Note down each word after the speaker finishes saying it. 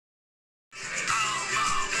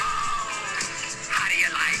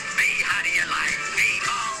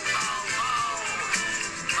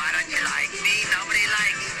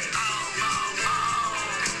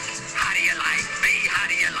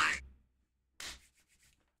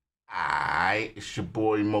Alright, it's your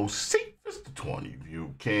boy Moseefus, the 20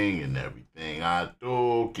 view king, and everything I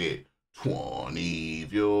do get 20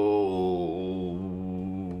 views.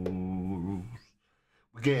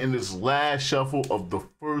 We're getting this last shuffle of the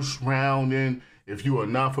first round in. If you are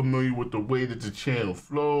not familiar with the way that the channel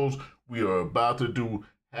flows, we are about to do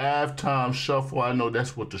halftime shuffle. I know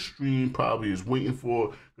that's what the stream probably is waiting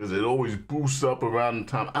for because it always boosts up around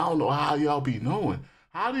the time. I don't know how y'all be knowing.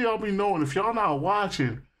 How do y'all be knowing? If y'all not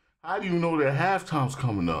watching, how do you know that halftime's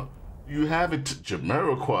coming up? You have it,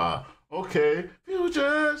 Jamiroquai. Okay,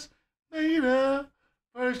 futures later,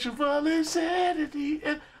 virtual insanity,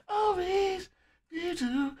 and always you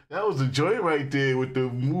do. That was the joint right there with the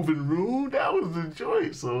moving room. That was the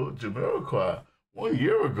joint. So Jamiroquai, 1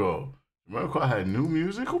 year ago, Jamiroquai had new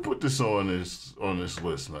music. Who put this on this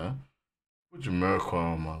list, man? Put Jamiroquai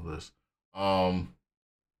on my list.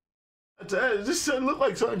 This looked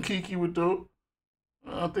like something Kiki would do.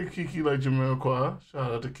 I think Kiki like Jamiroquai.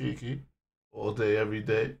 Shout out to Kiki. All day, every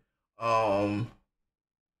day. I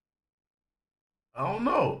don't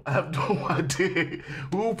know. I have no idea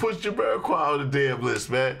who put Jamiroquai on the damn list,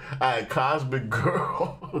 man. All right, Cosmic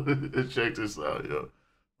Girl. Check this out, yo.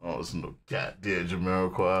 Oh, it's no goddamn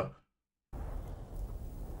Jamiroquai.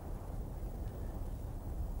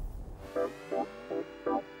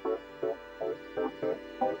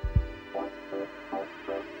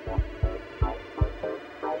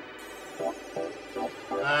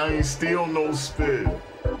 I ain't still no spit.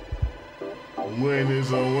 Win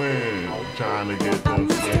is a win. I'm trying to get them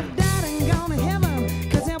spin. Gone to heaven,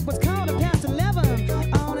 cause it was called a past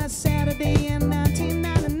 11 on a Saturday in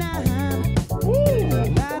 1999. Woo!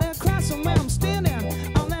 Right across from where I'm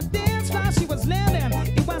standing, on that dance floor she was landing.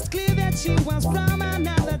 It was clear that she was from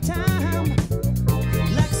another time.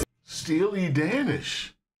 Like Steely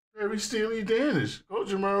Danish. Very Steely Danish. Go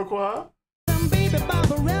Jamiroquai. some baby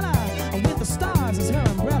Barbarella with the stars as her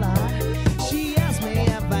umbrella. She asked me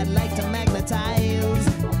if I'd like to magnetize.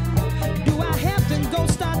 Do I have to go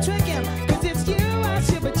start tricking? Cause it's you I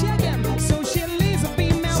should be checking. So she leaves a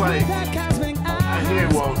female with her cosmic eyes. I hear,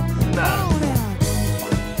 well, nah.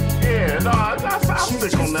 Yeah, no, I'll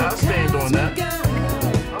stick on that. I'll stand on that.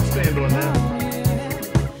 I'll stand on that.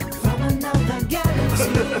 From another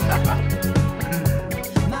galaxy.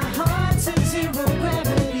 My heart's in zero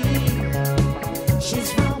gravity. She's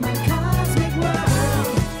from a cosmic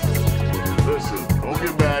world. Listen, don't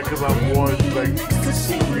get mad because I've won like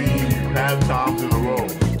 3 halftimes in a row.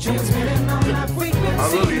 Transmitting on my frequency. I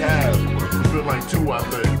really have. It's been like 2, I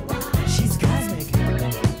think. She's cosmic.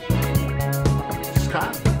 She's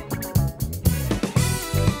cosmic.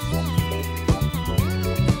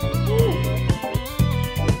 Ooh.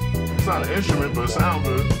 It's not an instrument, but it sounds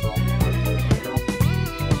good.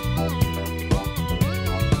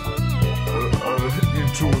 You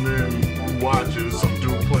tune in, watches some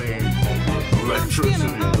dude playing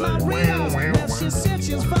electricity. Like, wham, wham, wham. She said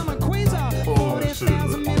she's from a quasar. Holy shit.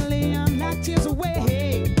 40,000 million light years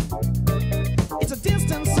away. It's a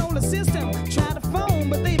distant solar system. Try to phone,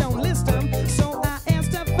 but they don't list them. So I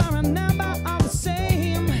asked her for a number all the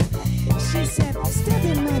same. She said, step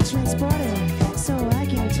in my transporter so I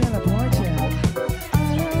can teleport you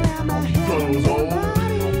all around my head. Thought it was old.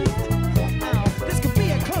 Oh, this could be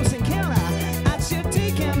a close encounter. I should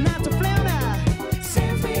take him not to flounder.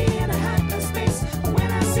 Sends me in a hyperspace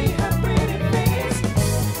when I see her pretty face.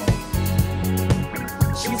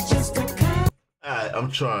 She's just a Alright, I'm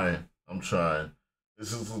trying.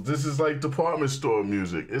 This is like department store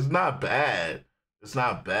music. It's not bad. It's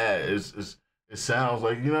not bad. It sounds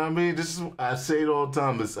like, you know what I mean? I say it all the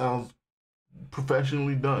time. It sounds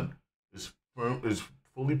professionally done. It's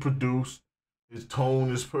fully produced. His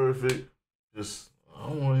tone is perfect. Just I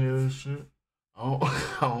don't want to hear this shit. I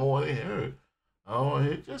don't want to hear it. I don't want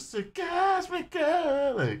to hear just a cosmic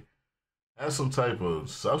girl. Like, have some type of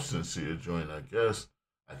substance to your joint, I guess.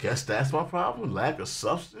 I guess that's my problem. Lack of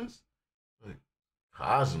substance. Like,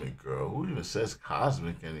 cosmic girl. Who even says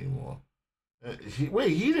cosmic anymore?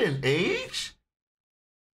 Wait, he didn't age?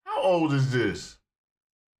 How old is this?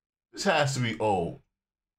 This has to be old.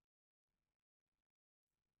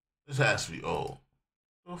 This has to be old.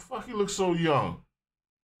 The fuck he looks so young.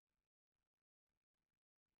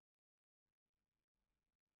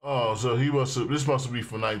 Oh, so this must be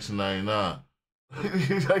from 1999.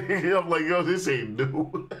 I'm like, yo, this ain't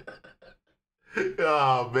new.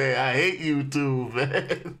 Oh man, I hate YouTube,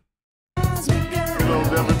 man. You know,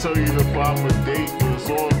 never tell you the proper date for the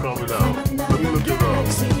song coming out. Let me look it up.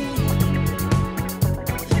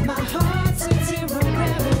 my heart's in zero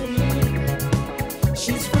gravity.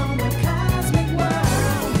 She's from a cosmic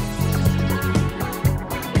world.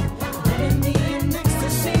 Living me in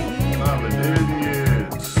ecstasy.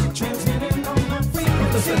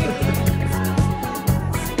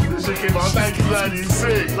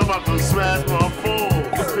 96. I'm about to smash my phone.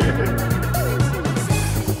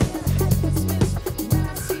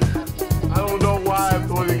 I don't know why I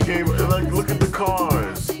thought it came. Like, look at the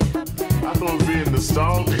cars. I thought it was being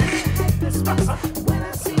nostalgic.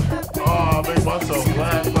 Oh, I make myself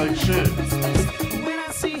laugh like shit.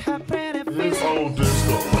 This old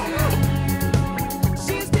disco.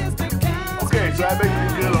 Okay, so that makes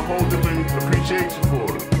me get a whole different appreciation for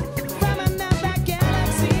it.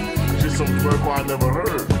 It's just some Jamiroquai I never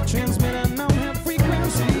heard.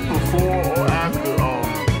 Before or after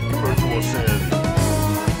Virtual Insanity.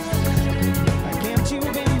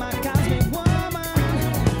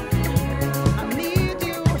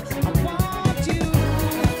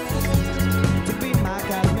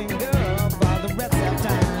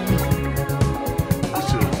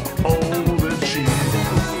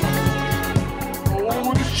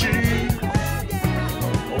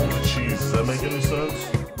 Make any sense?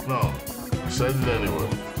 No. I said it anyway.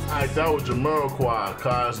 Alright, that was Jamiroquai,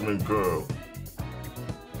 Cosmic Girl.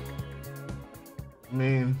 I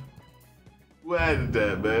mean, who added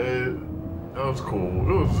that, man? That was cool.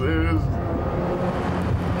 It was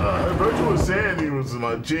Virtual Insanity was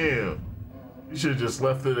my jam. You should have just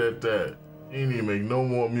left it at that. You didn't even make no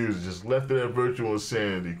more music. Just left it at Virtual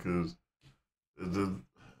Insanity, cause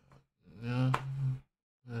yeah.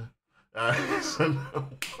 Alright, so